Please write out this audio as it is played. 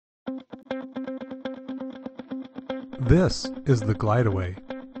This is the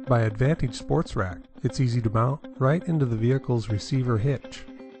GlideAway by Advantage Sports Rack. It's easy to mount right into the vehicle's receiver hitch.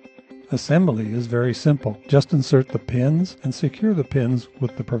 Assembly is very simple. Just insert the pins and secure the pins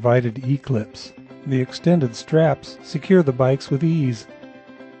with the provided E-clips. The extended straps secure the bikes with ease.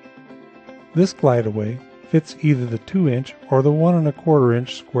 This GlideAway fits either the 2-inch or the 1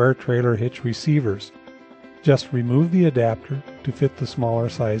 1/4-inch square trailer hitch receivers. Just remove the adapter to fit the smaller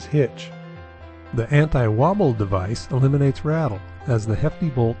size hitch. The anti-wobble device eliminates rattle as the hefty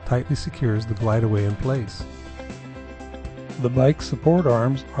bolt tightly secures the GlideAway in place. The bike support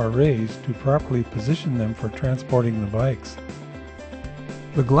arms are raised to properly position them for transporting the bikes.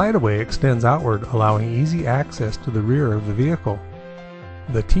 The GlideAway extends outward, allowing easy access to the rear of the vehicle.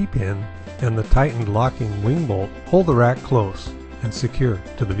 The T-pin and the tightened locking wing bolt hold the rack close and secure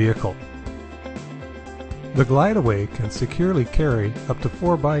to the vehicle. The GlideAway can securely carry up to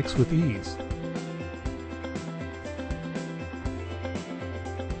 4 bikes with ease.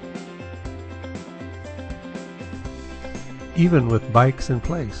 Even with bikes in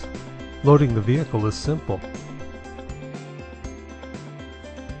place, loading the vehicle is simple.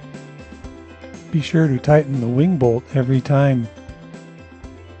 Be sure to tighten the wing bolt every time.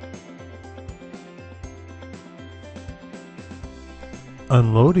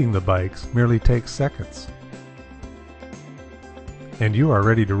 Unloading the bikes merely takes seconds, and you are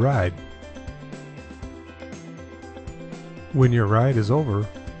ready to ride. When your ride is over,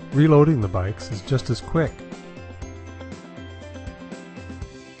 reloading the bikes is just as quick.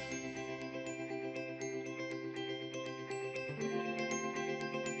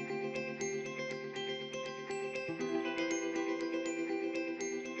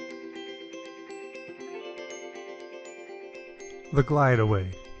 The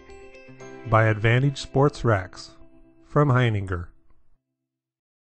GlideAway by Advantage Sports Racks from Heininger.